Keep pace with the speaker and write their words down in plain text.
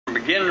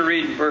begin to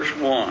read in verse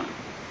 1.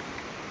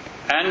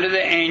 And to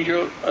the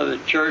angel of the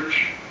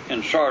church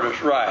in Sardis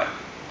write,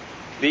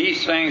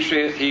 These things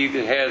saith he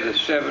that hath the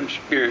 7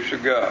 spirits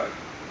of God,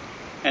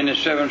 and the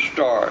 7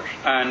 stars.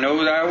 I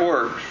know thy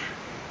works,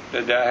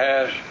 that thou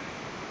hast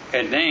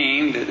a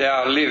name, that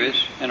thou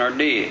livest and art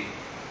dead.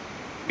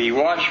 Be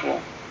watchful,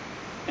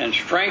 and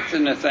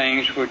strengthen the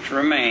things which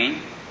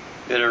remain,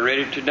 that are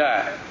ready to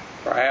die.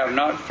 For I have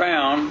not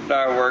found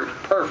thy works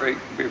perfect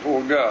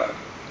before God.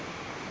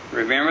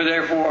 Remember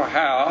therefore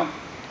how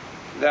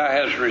thou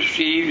hast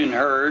received and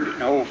heard,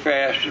 and hold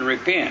fast and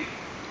repent.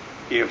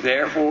 If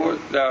therefore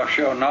thou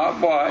shalt not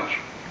watch,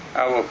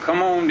 I will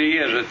come on thee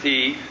as a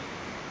thief,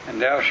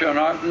 and thou shalt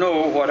not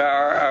know what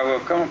hour I will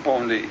come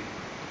upon thee.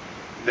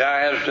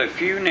 Thou hast a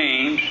few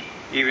names,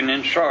 even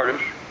in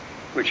Sardis,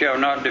 which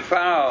have not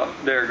defiled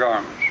their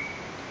garments,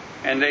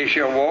 and they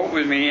shall walk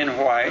with me in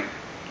white,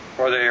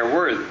 for they are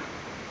worthy.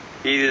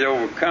 He that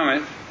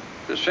overcometh,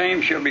 the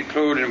same shall be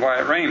clothed in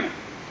white raiment.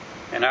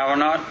 And I will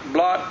not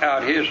blot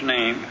out his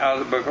name out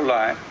of the book of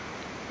life,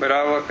 but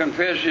I will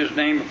confess his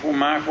name before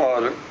my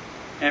Father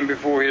and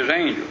before his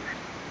angels.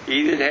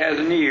 He that hath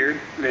an ear,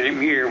 let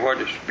him hear what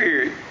the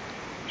Spirit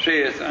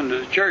saith unto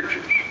the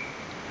churches.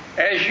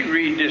 As you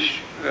read this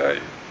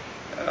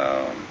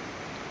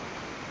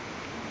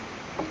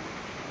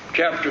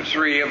chapter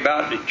 3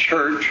 about the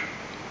church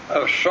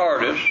of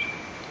Sardis,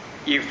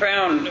 you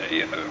found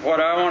what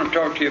I want to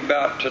talk to you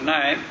about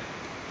tonight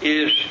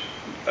is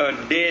a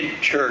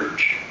dead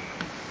church.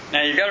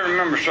 Now you got to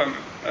remember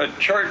something. A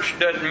church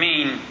doesn't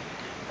mean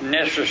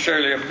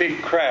necessarily a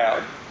big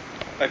crowd.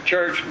 A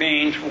church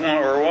means one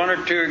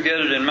or two are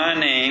gathered in my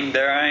name,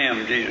 there I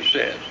am, Jesus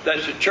says.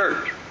 That's a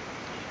church.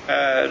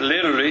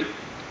 Literally,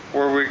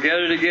 where we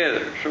gather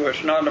together. So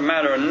it's not a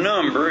matter of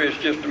number, it's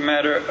just a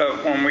matter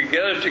of when we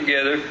gather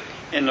together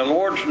in the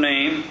Lord's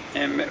name,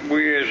 and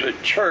we as a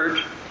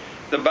church,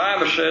 the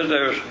Bible says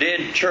there's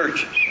dead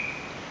churches.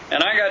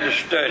 And I got to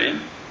studying,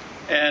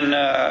 and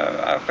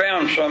I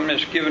found something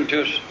that's given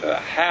to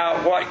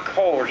us what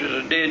causes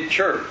a dead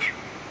church.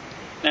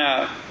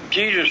 Now,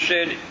 Jesus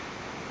said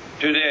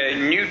to the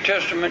New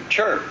Testament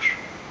church.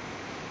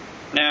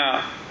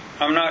 Now,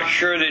 I'm not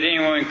sure that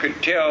anyone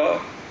could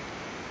tell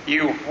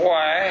you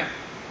why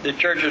the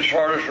church of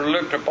Sardis were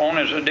looked upon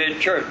as a dead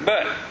church.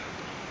 But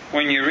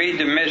when you read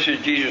the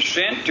message Jesus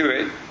sent to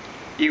it,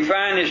 you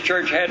find this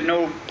church had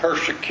no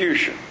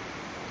persecution.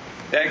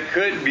 That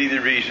could be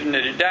the reason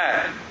that it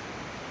died.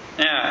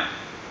 Now,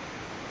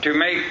 to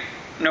make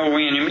no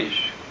enemies,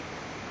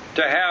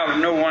 to have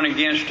no one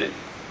against it,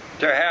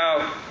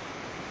 to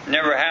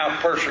never have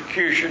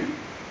persecution,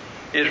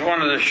 is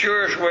one of the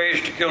surest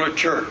ways to kill a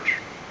church.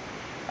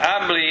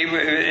 I believe,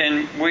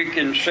 and we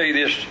can say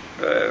this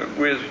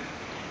with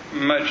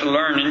much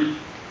learning,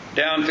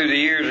 down through the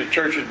years the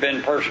church has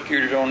been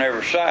persecuted on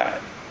every side.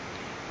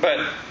 But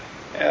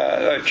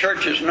a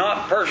church is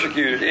not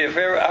persecuted.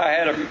 I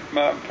had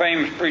a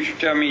famous preacher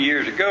tell me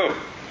years ago,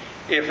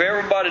 if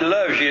everybody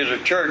loves you as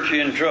a church,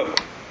 you're in trouble.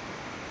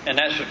 And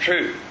that's the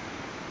truth.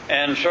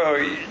 And so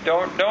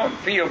don't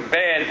feel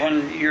bad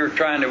when you're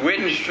trying to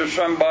witness to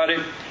somebody,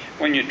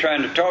 when you're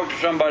trying to talk to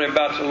somebody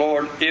about the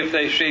Lord. If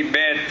they say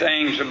bad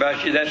things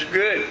about you, that's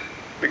good,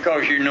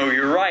 because you know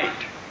you're right,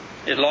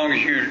 as long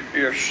as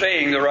you're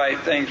saying the right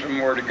things from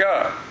the Word of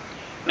God.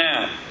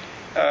 Now,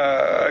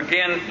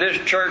 again, this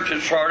church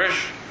at Sardis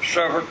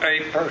suffered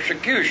a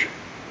persecution.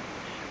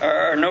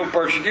 No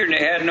persecution.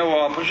 It had no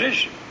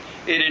opposition.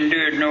 It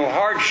endured no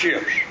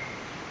hardships.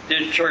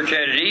 This church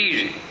had it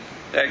easy.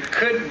 That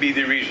could be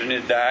the reason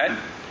it died.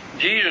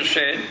 Jesus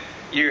said,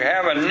 you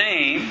have a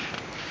name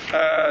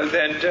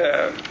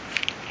that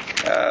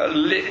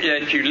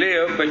you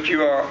live, but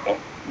you are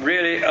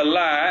really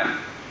alive.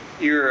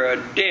 You're a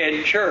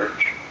dead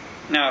church.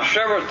 Now,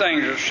 several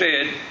things are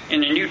said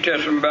in the New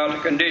Testament about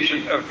the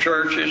condition of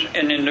churches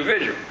and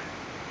individuals.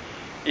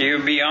 You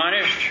be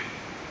honest,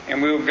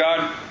 and will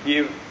God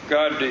give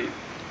God the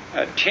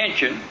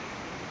attention.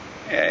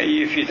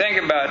 If you think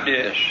about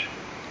this,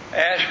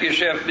 ask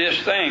yourself this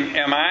thing: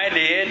 am I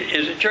dead?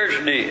 Is the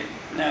church dead?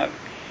 Now,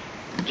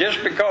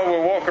 just because we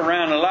walk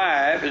around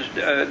alive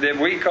that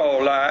we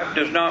call life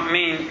does not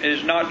mean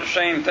is not the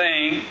same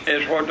thing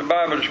as what the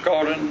Bible is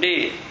calling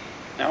dead.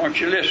 Now, I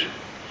want you to listen.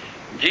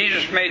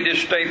 Jesus made this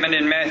statement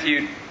in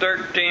Matthew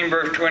 13,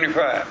 verse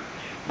 25.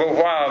 But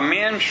while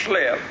men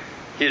slept,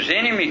 his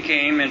enemy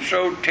came and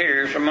sowed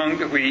tares among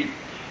the wheat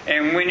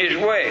and went his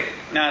way.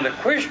 Now, the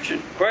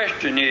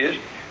question is,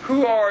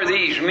 who are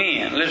these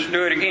men? Let's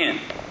do it again.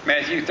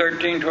 Matthew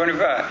 13,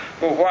 25.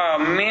 But while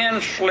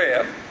men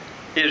slept,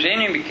 his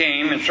enemy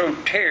came and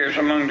sowed tares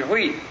among the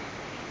wheat.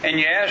 And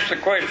you ask the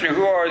question,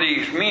 who are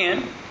these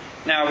men?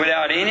 Now,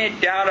 without any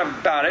doubt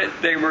about it,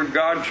 they were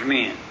God's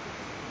men.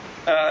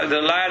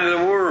 The light of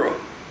the world.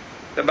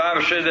 The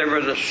Bible says they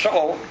were the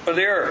salt of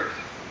the earth.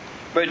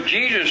 But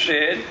Jesus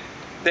said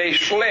they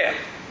slept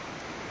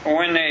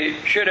when they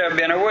should have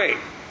been awake.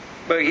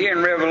 But here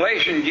in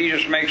Revelation,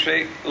 Jesus makes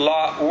a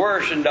lot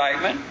worse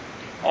indictment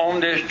on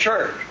this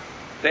church.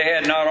 They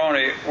had not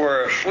only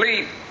were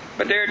asleep,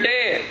 but they're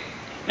dead.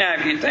 Now,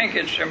 if you think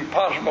it's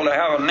impossible to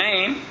have a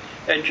name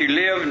that you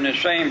live in the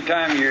same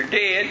time you're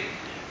dead,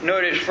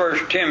 notice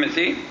 1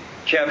 Timothy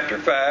chapter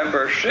 5,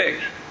 verse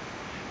 6.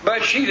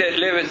 But she that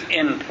liveth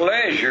in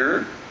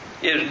pleasure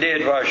is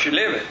dead while she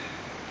liveth.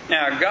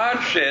 Now,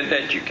 God said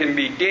that you can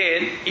be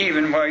dead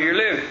even while you're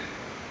living.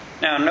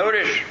 Now,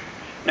 notice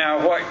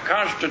now what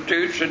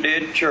constitutes a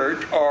dead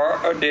church or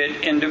a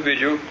dead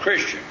individual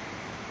Christian.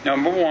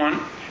 Number one,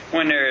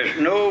 when there is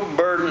no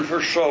burden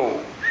for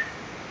souls.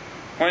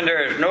 When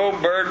there is no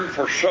burden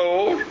for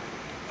souls,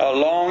 a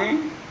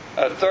longing,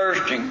 a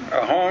thirsting,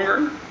 a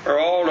hunger, or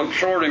all of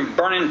sort of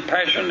burning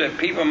passion that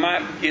people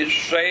might get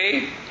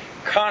saved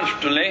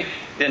constantly,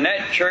 then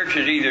that church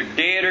is either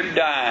dead or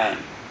dying.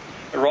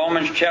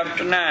 Romans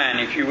chapter 9,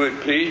 if you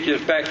would please,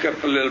 just back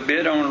up a little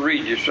bit. I want to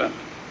read you something.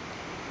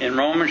 In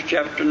Romans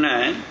chapter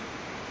 9,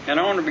 and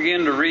I want to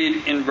begin to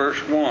read in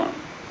verse 1.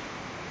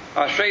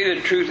 I say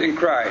the truth in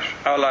Christ,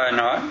 I lie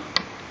not.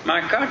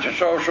 My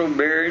conscience also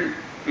bearing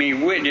me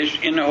witness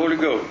in the Holy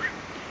Ghost,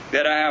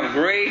 that I have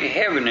great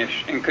heaviness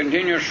and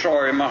continual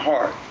sorrow in my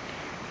heart.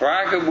 For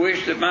I could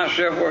wish that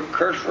myself were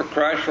cursed for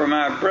Christ for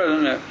my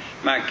brethren,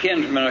 my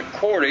kinsmen,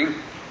 according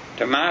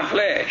to my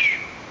flesh.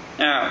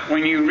 Now,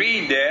 when you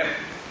read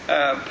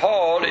that,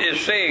 Paul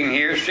is saying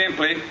here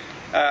simply,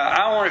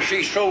 I want to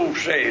see souls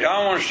saved.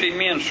 I want to see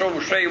men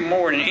souls saved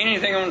more than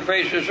anything on the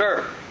face of this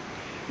earth.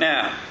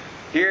 Now,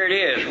 here it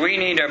is. We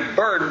need a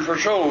burden for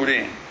souls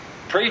in.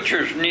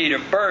 Preachers need a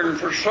burden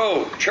for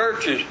souls.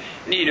 Churches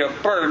need a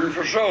burden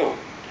for souls.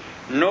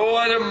 No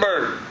other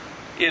burden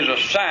is a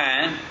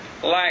sign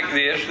like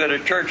this that a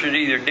church is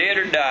either dead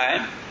or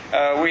dying.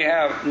 We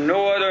have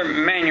no other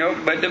manual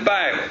but the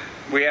Bible.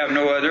 We have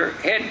no other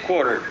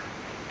headquarters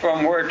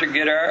from where to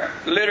get our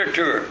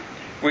literature.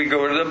 We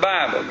go to the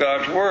Bible,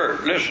 God's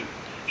Word. Listen,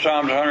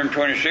 Psalms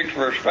 126,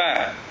 verse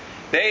 5.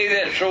 They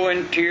that sow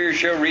in tears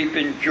shall reap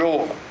in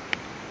joy.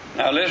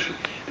 Now listen,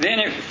 then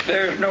if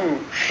there's no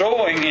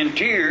sowing in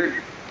tears,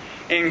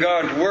 and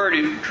God's Word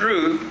is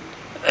true,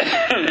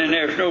 then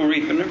there's no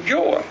reaping of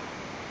joy.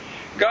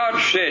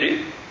 God said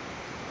it,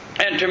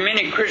 and to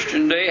many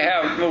Christians, they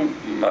have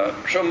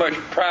so much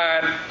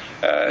pride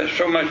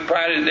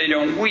that they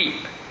don't weep.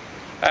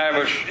 I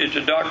was at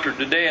the doctor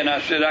today, and I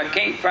said, I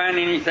can't find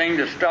anything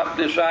to stop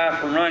this eye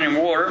from running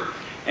water.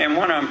 And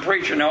when I'm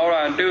preaching, all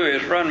I do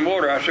is run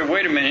water. I said,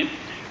 wait a minute.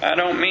 I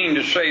don't mean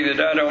to say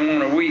that I don't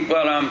want to weep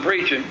while I'm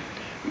preaching,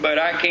 but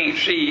I can't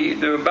see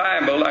the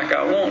Bible like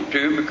I want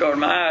to because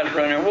my eye's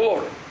running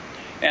water.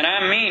 And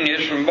I mean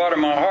this from the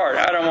bottom of my heart.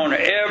 I don't want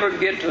to ever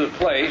get to the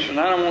place, and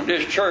I don't want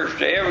this church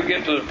to ever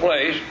get to the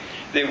place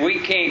that we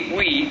can't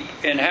weep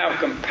and have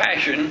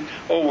compassion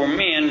over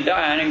men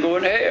dying and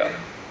going to hell.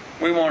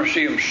 We want to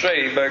see them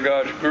saved by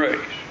God's grace.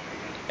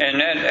 And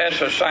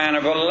that's a sign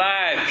of a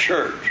live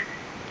church.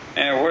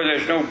 And where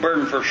there's no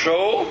burden for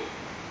soul,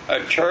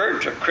 a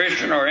church, a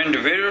Christian or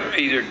individual,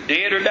 either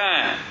dead or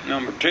dying.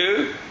 Number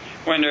two,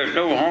 when there's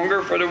no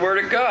hunger for the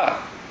Word of God,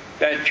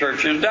 that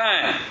church is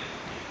dying.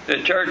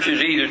 The church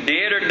is either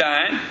dead or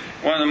dying.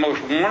 One of the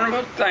most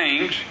wonderful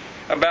things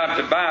about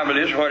the Bible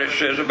is what it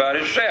says about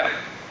itself.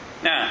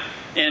 Now,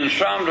 in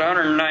Psalms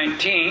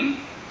 119,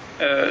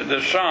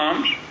 the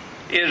Psalms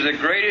is the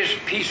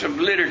greatest piece of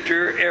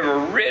literature ever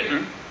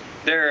written.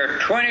 There are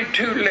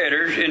 22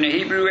 letters in the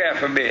Hebrew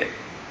alphabet.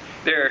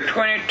 There are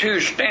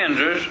 22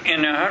 stanzas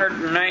in the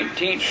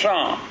 119th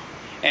Psalm,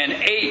 and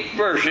 8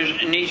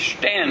 verses in each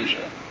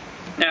stanza.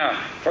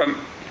 Now, from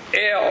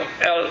Aleph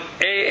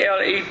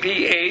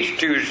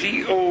to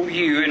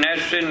Zou, and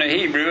that's in the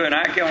Hebrew, and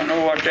I don't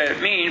know what that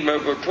means,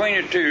 but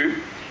between the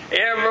two,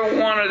 every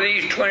one of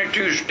these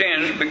 22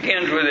 stanzas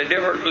begins with a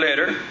different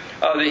letter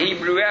of the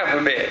Hebrew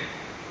alphabet.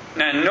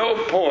 Now, no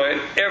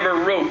poet ever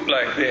wrote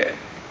like that.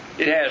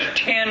 It has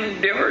 10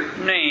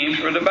 different names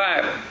for the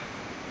Bible.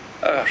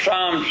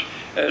 Psalms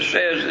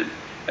says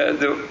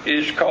that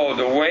it's called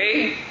the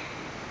Way,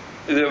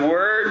 the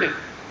Word,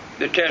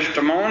 the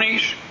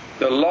Testimonies,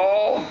 the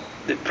Law,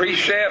 the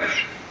Precepts,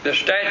 the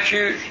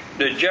Statutes,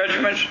 the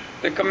Judgments,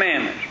 the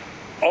Commandments.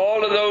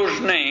 All of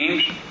those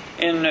names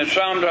in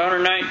Psalms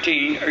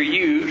 119 are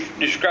used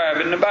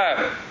describing the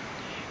Bible.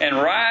 And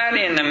right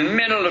in the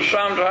middle of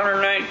Psalms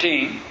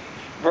 119,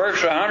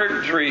 verse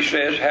 103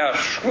 says, how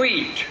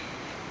sweet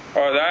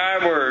are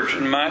thy words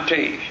in my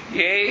taste,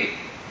 yea,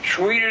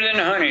 sweeter than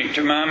honey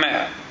to my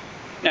mouth.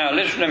 Now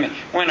listen to me.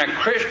 When a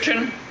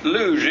Christian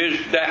loses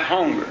that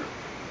hunger,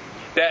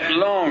 that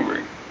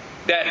longing,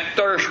 that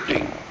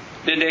thirsting,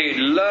 that they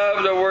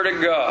love the Word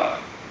of God,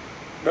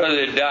 brother,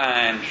 they're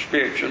dying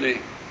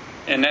spiritually.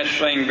 And that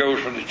same goes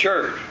for the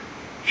church.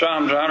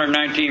 Psalms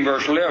 119,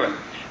 verse 11.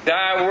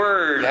 Thy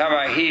word have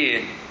I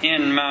hid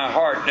in my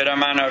heart, that I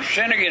might not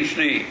sin against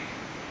thee.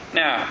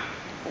 Now,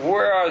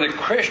 where are the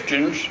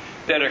Christians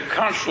that are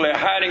constantly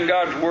hiding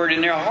God's Word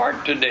in their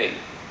heart today?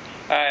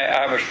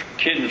 I was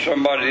kidding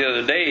somebody the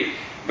other day,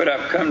 but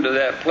I've come to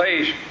that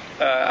place.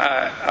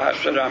 I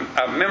said,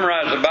 I've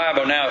memorized the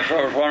Bible now,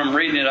 so as when I'm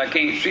reading it, I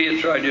can't see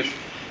it, so I just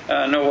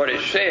know what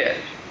it says.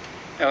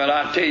 Well,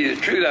 I'll tell you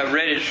the truth. I've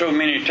read it so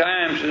many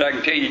times that I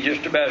can tell you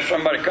just about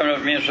somebody coming up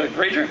to me and saying,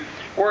 "Preacher,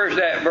 where's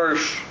that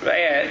verse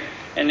at?"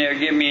 And they'll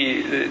give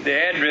me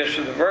the address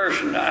of the verse,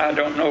 and I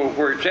don't know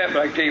where it's at,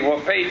 but I can tell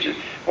you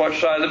what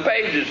side of the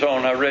page it's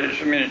on. I've read it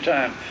so many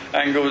times.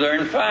 I can go there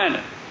and find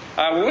it.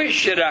 I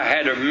wish that I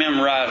had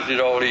memorized it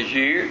all these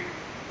years.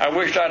 I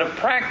wish I'd have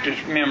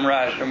practiced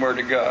memorizing the Word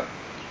of God,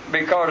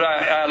 because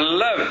I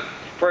love it.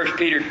 1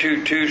 Peter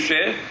 2:2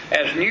 says,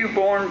 "As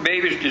newborn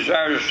babies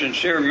desire the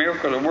sincere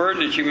milk of the Word,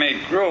 that you may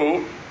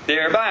grow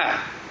thereby."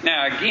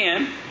 Now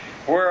again,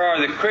 where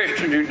are the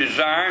Christians who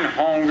desire and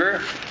hunger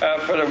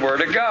for the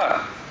Word of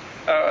God?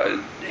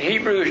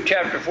 Hebrews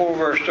chapter 4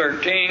 verse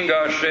 13,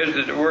 God says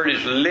that the Word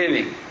is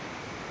living.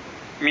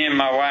 Me and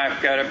my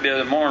wife got up the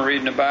other morning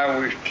reading the Bible.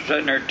 We were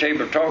sitting there at the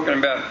table talking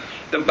about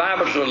the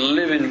Bible's a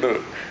living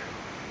book.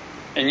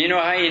 And you know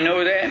how you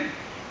know that?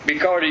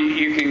 Because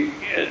you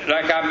can,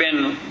 like I've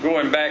been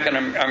going back, and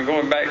I'm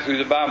going back through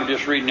the Bible,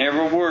 just reading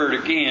every word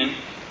again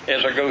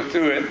as I go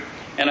through it.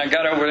 And I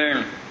got over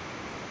there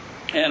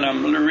and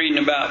I'm reading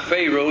about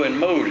Pharaoh and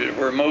Moses,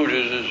 where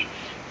Moses is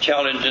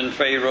challenging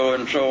Pharaoh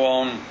and so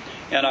on.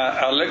 And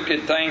I looked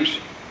at things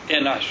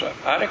and I said,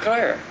 I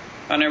declare,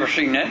 I never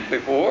seen that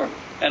before.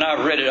 And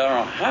I've read it I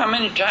don't know how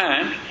many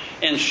times,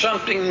 and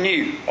something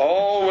new,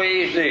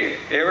 always there.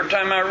 Every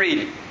time I read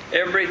it.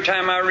 Every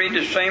time I read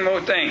the same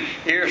old thing,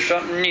 here's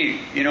something new.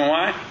 You know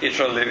why? It's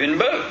a living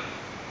book.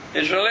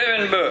 It's a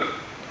living book.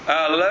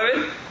 I love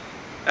it,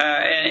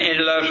 and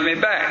it loves me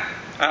back.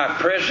 I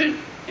press it,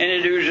 and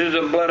it oozes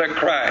the blood of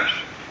Christ.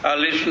 I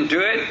listen to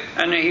it,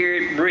 and I hear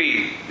it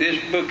breathe.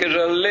 This book is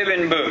a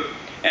living book.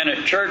 And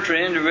a church or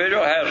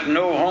individual has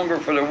no hunger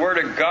for the Word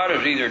of God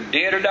is either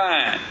dead or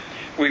dying.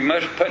 We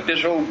must put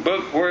this old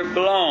book where it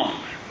belongs.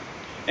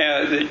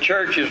 The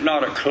church is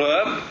not a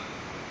club,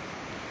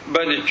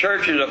 but the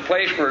church is a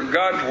place where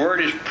God's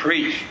Word is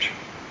preached.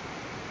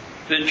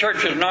 The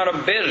church is not a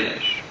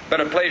business, but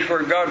a place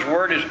where God's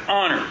Word is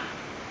honored.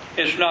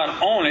 It's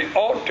not only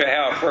ought to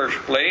have first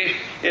place,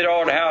 it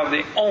ought to have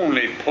the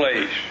only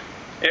place.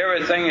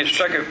 Everything is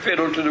second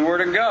fiddle to the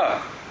Word of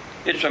God.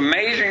 It's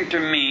amazing to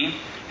me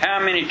how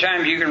many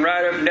times you can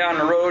ride up and down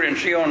the road and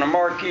see on the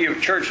marquee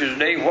of churches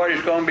today what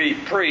is going to be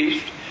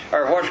preached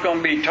or what's going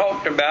to be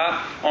talked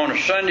about on a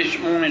Sunday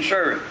morning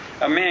service.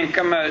 A man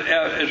come out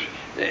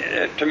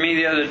to me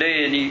the other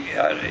day, and he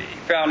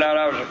found out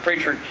I was a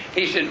preacher.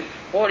 He said,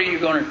 "What are you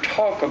going to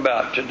talk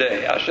about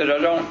today?" I said, "I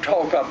don't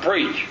talk, I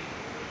preach."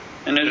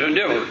 And there's a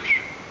difference.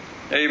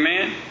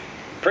 Amen?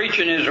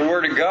 Preaching is the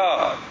Word of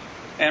God,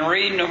 and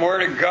reading the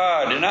Word of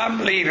God. And I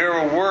believe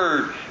every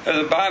word of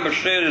the Bible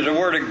says is the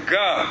Word of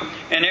God.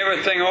 And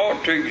everything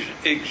ought to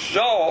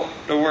exalt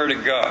the Word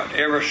of God.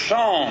 Every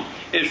song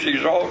is to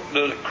exalt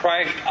the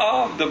Christ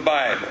of the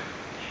Bible.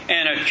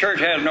 And a church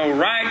has no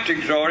right to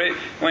exalt it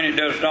when it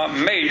does not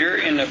measure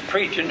in the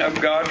preaching of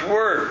God's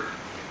Word.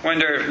 When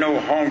there is no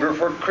hunger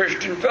for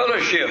Christian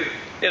fellowship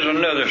is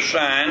another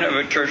sign of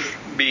a church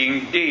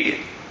being dead.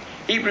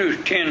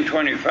 Hebrews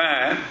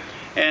 10:25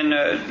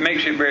 and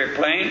makes it very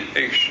plain.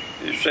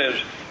 It says,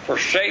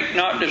 "Forsake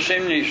not to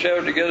assemble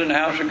yourselves together in the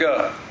house of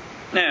God."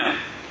 Now,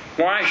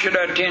 why should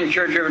I attend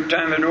church every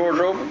time the door's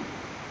open?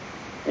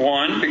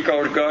 One,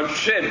 because God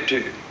said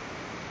to.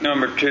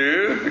 Number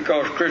two,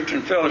 because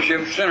Christian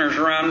fellowship centers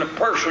around the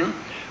person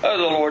of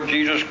the Lord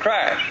Jesus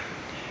Christ.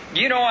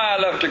 You know why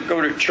I love to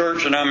go to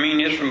church, and I mean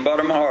this from the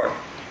bottom of my heart.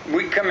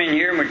 We come in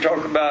here and we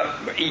talk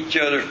about each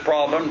other's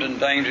problems and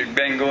things that have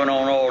been going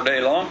on all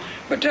day long,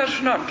 but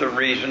that's not the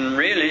reason,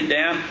 really,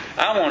 Dan.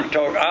 I want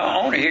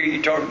to hear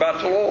you talk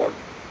about the Lord.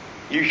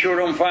 You sure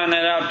don't find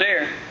that out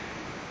there.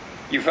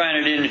 You find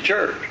it in the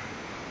church.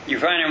 You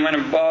find it when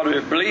a body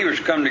of believers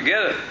come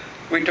together.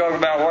 We talk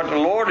about what the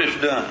Lord has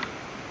done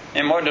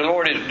and what the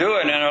Lord is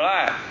doing in our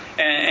life.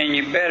 And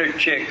you better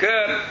check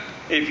up.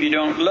 If you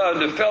don't love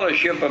the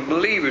fellowship of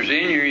believers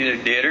in, you're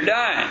either dead or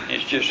dying.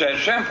 It's just that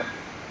simple.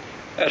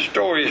 That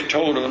story is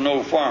told of an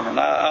old farmer. And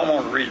I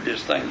want to read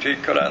this thing to you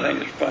because I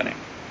think it's funny.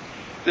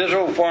 This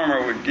old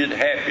farmer would get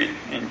happy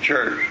in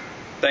church,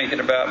 thinking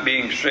about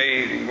being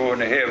saved and going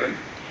to heaven,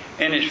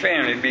 and his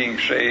family being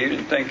saved,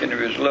 and thinking of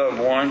his loved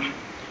ones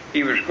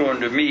he was going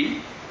to meet.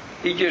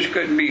 He just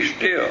couldn't be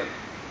still.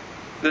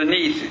 The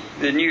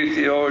new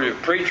theologian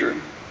preacher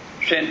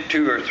sent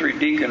 2 or 3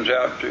 deacons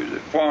out to the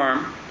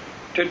farm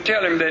to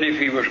tell him that if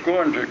he was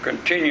going to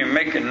continue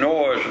making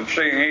noise and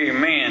saying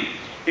amen,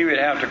 he would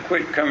have to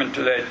quit coming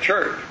to that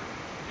church.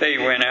 They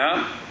went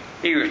out.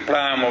 He was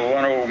plowing with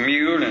one old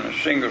mule and a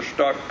single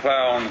stock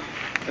plow on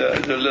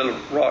the little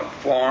rock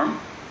farm.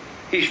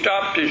 He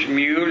stopped his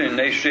mule and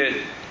they said,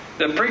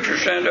 "The preacher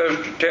sent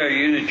us to tell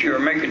you that you are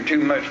making too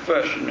much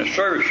fuss in the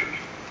services.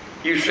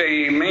 You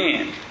say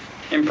amen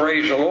and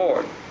praise the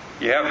Lord.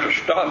 You have to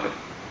stop it."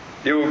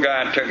 The old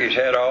guy took his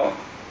hat off,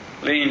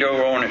 leaned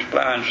over on his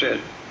plow and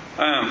said,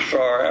 "I'm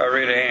sorry, I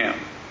really am.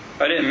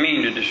 I didn't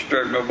mean to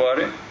disturb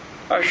nobody.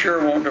 I sure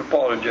want to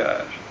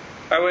apologize.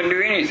 I wouldn't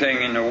do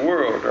anything in the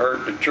world to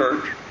hurt the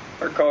church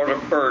or cause a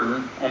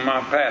burden on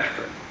my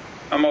pastor.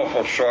 I'm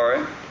awful sorry,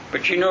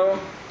 but you know,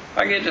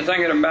 I get to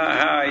thinking about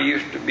how I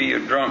used to be a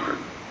drunkard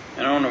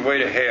and on the way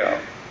to hell,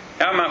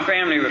 how my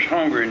family was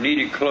hungry and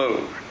needed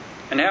clothes,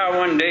 and how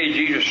one day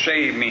Jesus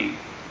saved me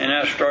and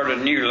I started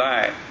a new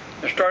life.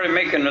 I started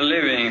making a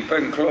living and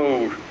putting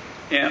clothes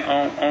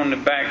on the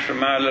backs of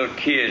my little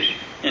kids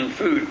and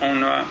food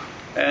in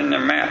their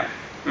mouth.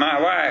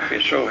 My wife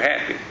is so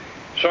happy.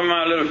 Some of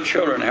my little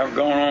children have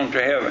gone on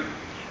to heaven.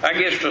 I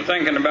get to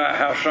thinking about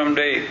how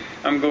someday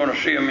I'm going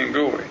to see them in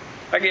glory.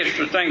 I get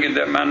to thinking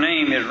that my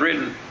name is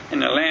written in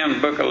the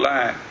Lamb's Book of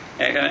Life,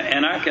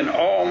 and I can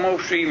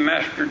almost see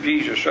Master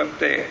Jesus up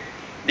there.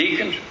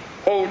 Deacons,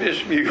 hold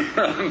this mute.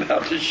 I'm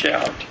about to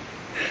shout.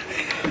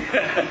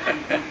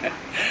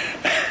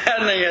 I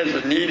think that's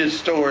the neatest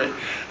story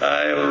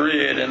I ever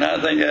read, and I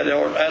think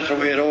that's the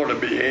way it ought to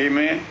be.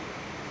 Amen.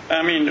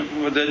 I mean,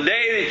 the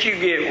day that you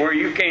get where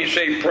you can't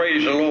say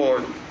praise the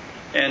Lord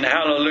and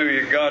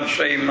hallelujah, God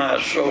saved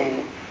my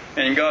soul,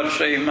 and God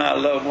saved my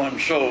loved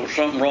one's soul,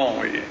 something wrong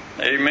with you.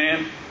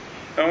 Amen.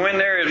 And when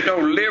there is no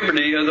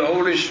liberty of the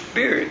Holy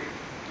Spirit,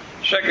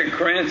 2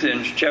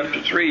 Corinthians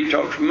chapter 3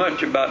 talks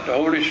much about the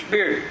Holy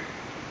Spirit.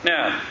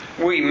 Now,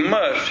 we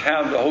must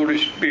have the Holy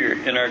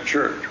Spirit in our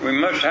church. We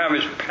must have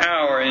His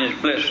power and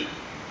His blessing.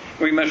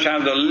 We must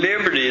have the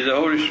liberty of the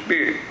Holy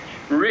Spirit.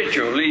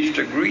 Ritual leads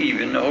to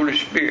grieving the Holy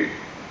Spirit.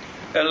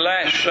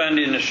 Last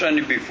Sunday and the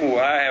Sunday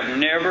before, I have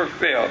never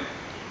felt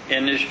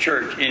in this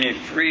church any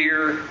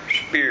freer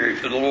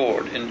spirit of the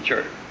Lord in the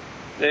church.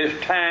 There's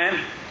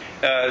times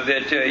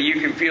that you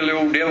can feel the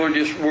old devil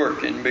just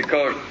working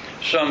because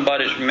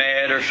somebody's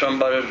mad or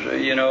somebody's,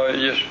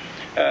 just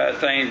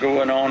thing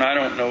going on. I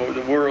don't know.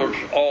 The world's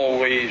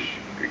always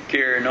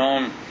carrying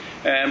on.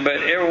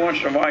 But every once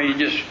in a while you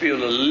just feel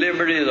the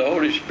liberty of the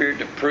Holy Spirit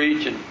to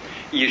preach, and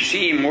you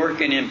see Him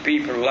working in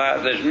people's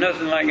lives. There's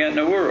nothing like that in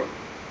the world.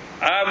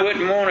 I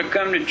wouldn't want to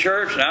come to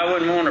church, and I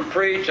wouldn't want to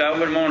preach, I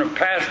wouldn't want to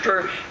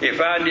pastor if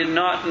I did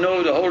not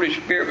know the Holy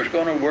Spirit was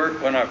going to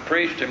work when I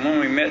preached and when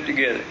we met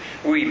together.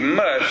 We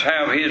must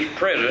have His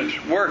presence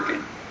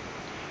working.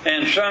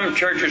 And some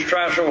churches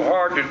try so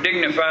hard to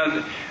dignify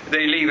that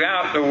they leave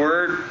out the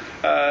Word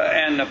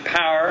and the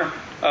power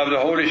of the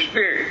Holy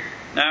Spirit.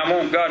 Now, I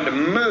want God to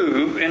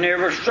move in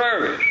every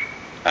service.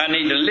 I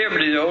need the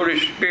liberty of the Holy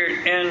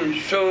Spirit, and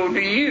so do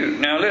you.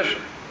 Now, listen.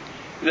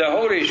 The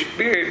Holy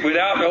Spirit,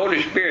 without the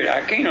Holy Spirit,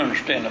 I can't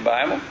understand the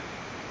Bible.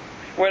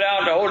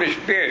 Without the Holy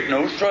Spirit,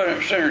 no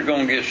sinner's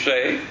going to get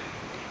saved.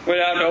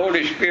 Without the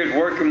Holy Spirit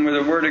working with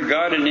the Word of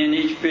God and in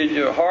each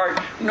individual heart,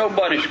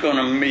 nobody's going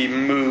to be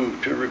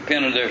moved to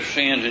repent of their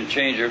sins and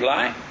change their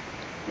life.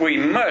 We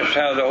must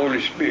have the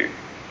Holy Spirit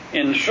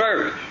in the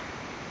service.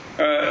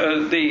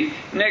 The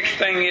next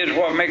thing is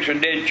what makes a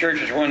dead church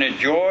is when the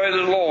joy of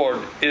the Lord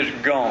is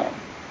gone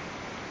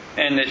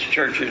and this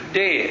church is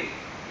dead.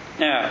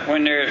 Now,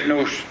 when there is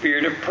no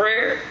spirit of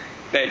prayer,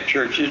 that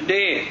church is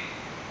dead.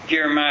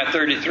 Jeremiah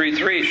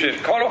 33:3 says,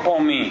 "Call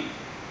upon me,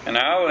 and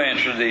I will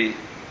answer thee,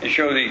 and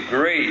show thee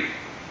great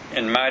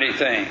and mighty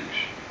things."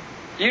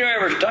 You know,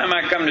 every time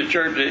I come to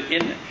church,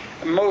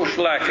 most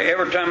likely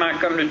every time I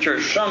come to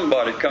church,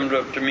 somebody comes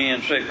up to me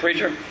and says,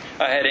 "Preacher,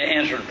 I had an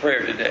answered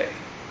prayer today,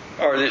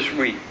 or this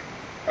week,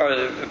 or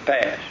the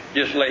past,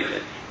 just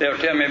lately." They'll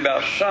tell me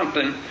about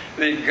something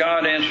that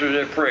God answered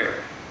their prayer.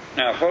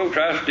 Now, folks,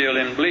 I still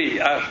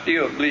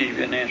believe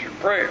in answered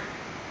prayer.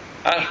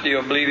 I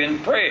still believe in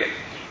prayer.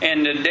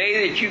 And the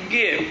day that you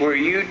get where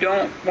you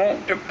don't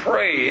want to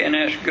pray and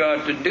ask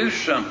God to do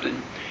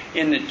something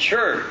in the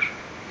church,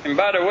 and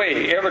by the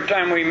way, every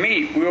time we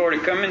meet, we ought to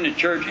come into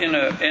church in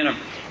a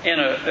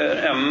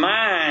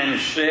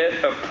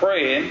mindset of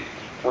praying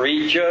for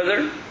each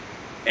other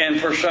and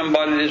for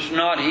somebody that's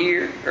not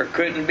here or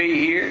couldn't be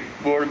here.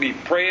 We ought to be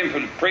praying for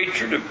the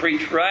preacher to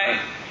preach right.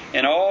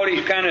 And all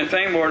these kind of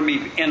things, we ought to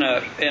be in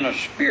a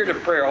spirit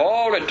of prayer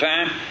all the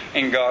time,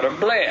 and God will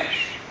bless.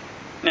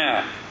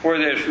 Now, where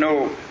there's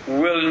no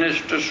willingness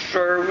to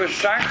serve with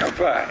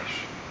sacrifice,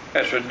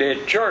 that's a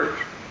dead church.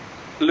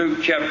 Luke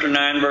chapter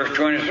 9, verse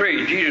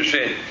 23, Jesus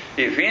said,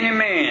 "If any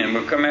man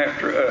will come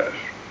after us,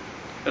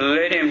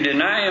 let him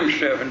deny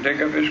himself and take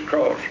up his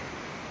cross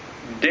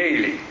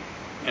daily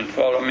and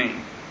follow me."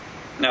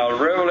 Now,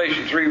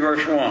 Revelation 3,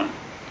 verse 1,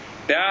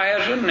 "Thou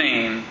hast a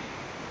name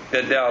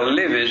that thou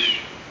livest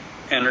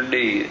and are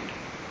dead."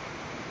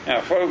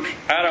 Now, folks,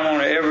 I don't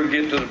want to ever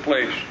get to the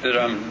place that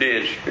I'm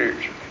dead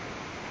spiritually.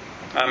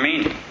 I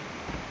mean it.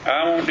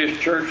 I want this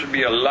church to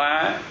be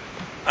alive.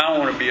 I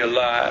want to be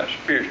alive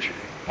spiritually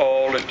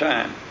all the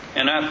time.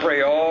 And I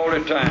pray all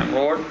the time,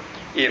 Lord,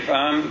 if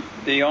I'm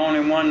the only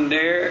one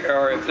there,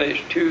 or if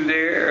there's two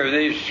there, or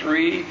there's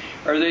three,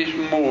 or there's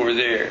more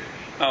there,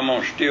 I'm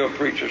going to still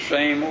preach the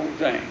same old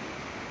thing.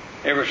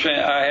 Ever since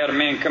I had a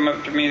man come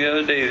up to me the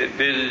other day that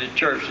visited the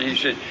church, and he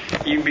said,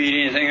 "You beat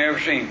anything I've ever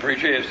seen,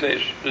 preacher. If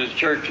the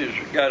church has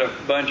got a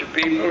bunch of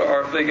people,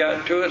 or if they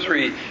got two or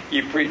three,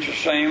 you preach the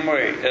same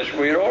way." That's the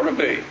way it ought to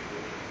be.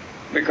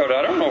 Because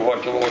I don't know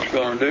what the Lord's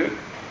going to do.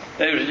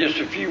 It was just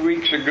a few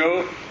weeks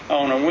ago,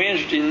 on a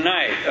Wednesday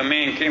night, a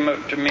man came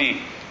up to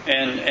me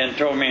and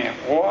told me,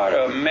 what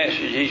a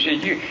message. He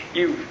said,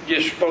 you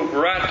just spoke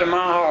right to my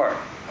heart.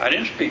 I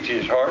didn't speak to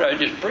his heart, I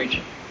just preached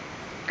it.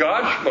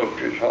 God spoke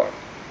to his heart.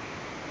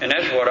 And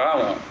that's what I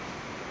want.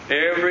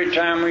 Every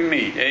time we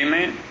meet,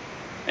 amen?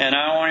 And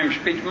I want him to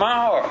speak to my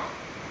heart.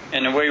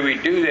 And the way we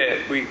do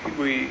that,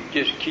 we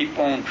just keep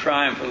on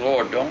trying for the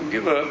Lord. Don't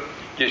give up.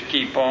 Just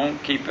keep on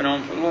keeping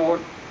on for the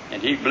Lord.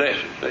 And he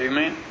blesses,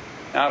 amen?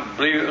 I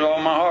believe it with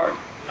all my heart.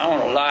 I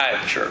want a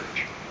live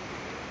church.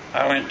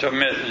 I went to a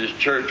Methodist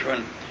church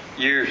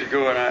years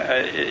ago,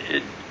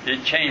 and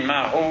it changed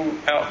my whole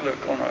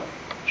outlook on a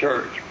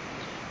church.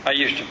 I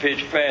used to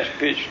pitch fast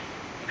pitch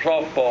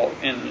softball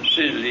in the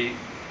city league,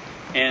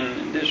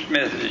 and this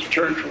Methodist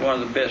church was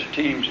one of the best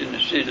teams in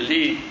the city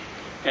league,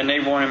 and they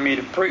wanted me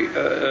to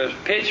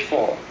pitch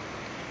for them.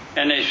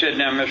 And they said,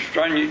 now, Mr.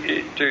 Strong,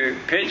 to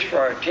pitch for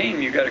our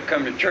team, you got to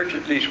come to church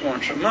at least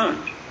once a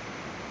month.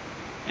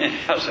 And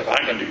I said,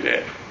 I can do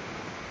that,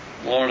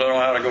 as long as I know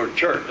how to go to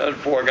church. That was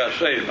before I got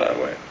saved, by the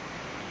way.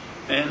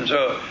 And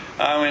so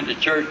I went to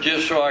church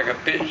just so I could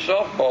pitch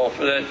softball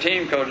for that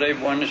team, because they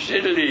won the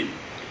city league.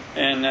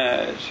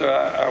 And so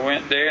I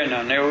went there, and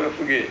I'll never will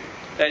forget.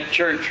 That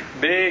church,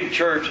 big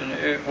church,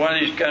 and one of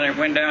these kind of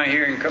went down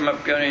here and come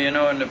up,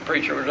 and the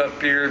preacher was up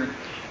here,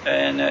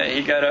 and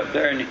he got up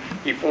there and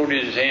he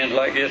folded his hands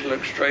like this,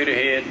 looked straight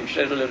ahead, and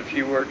said a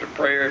few words of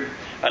prayer.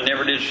 I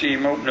never did see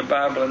him open the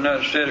Bible and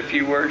not said a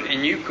few words,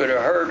 and you could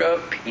have heard a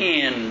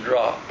pin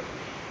drop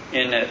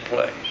in that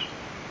place.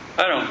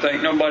 I don't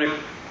think nobody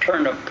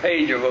turned a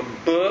page of a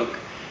book.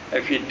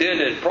 If you did,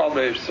 it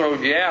probably have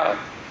thrown you out.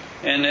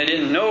 And they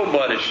didn't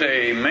nobody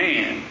say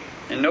amen.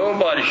 And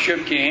nobody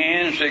shook your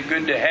hand and said,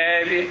 good to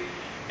have you.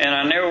 And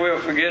I never will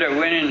forget, I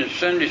went into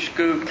Sunday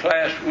school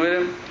class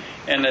with him,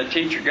 and the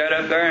teacher got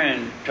up there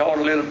and taught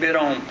a little bit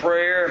on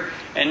prayer.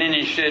 And then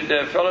he said,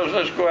 fellas,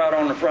 let's go out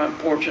on the front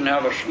porch and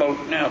have a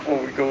smoke now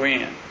before we go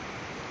in.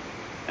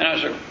 And I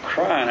said,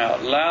 crying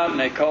out loud, and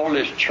they call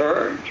this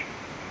church?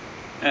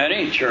 That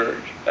ain't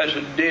church. That's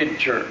a dead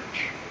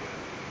church.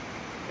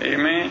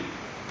 Amen?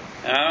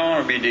 And I don't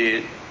want to be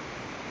dead.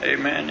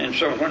 Amen. And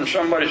so when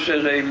somebody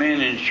says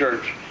amen in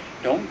church,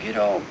 don't get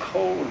all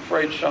cold and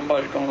afraid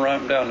somebody's going to run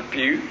them down the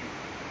pew.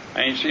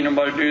 I ain't seen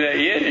nobody do that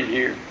yet in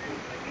here.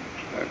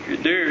 If you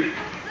do,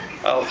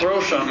 I'll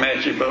throw something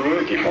at you, but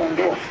we'll keep on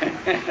going.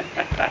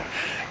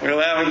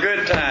 We'll have a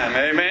good time.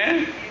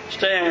 Amen.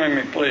 Stand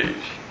with me,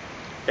 please.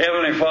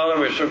 Heavenly Father,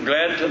 we're so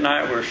glad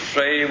tonight we're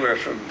saved. We're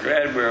so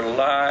glad we're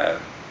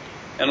alive.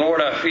 And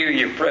Lord, I feel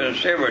your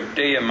presence every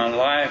day of my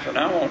life, and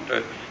I want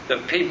the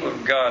people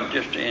of God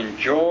just to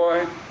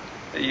enjoy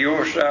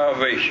your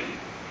salvation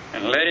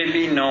and let it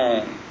be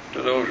known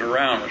to those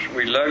around us.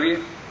 We love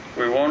you,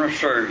 we want to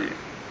serve you,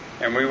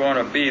 and we want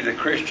to be the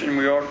Christian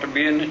we ought to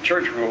be in the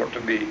church we ought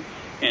to be.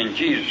 In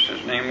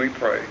Jesus' name we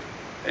pray.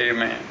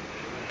 Amen.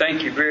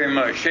 Thank you very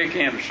much. Shake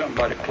hands with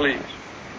somebody, please.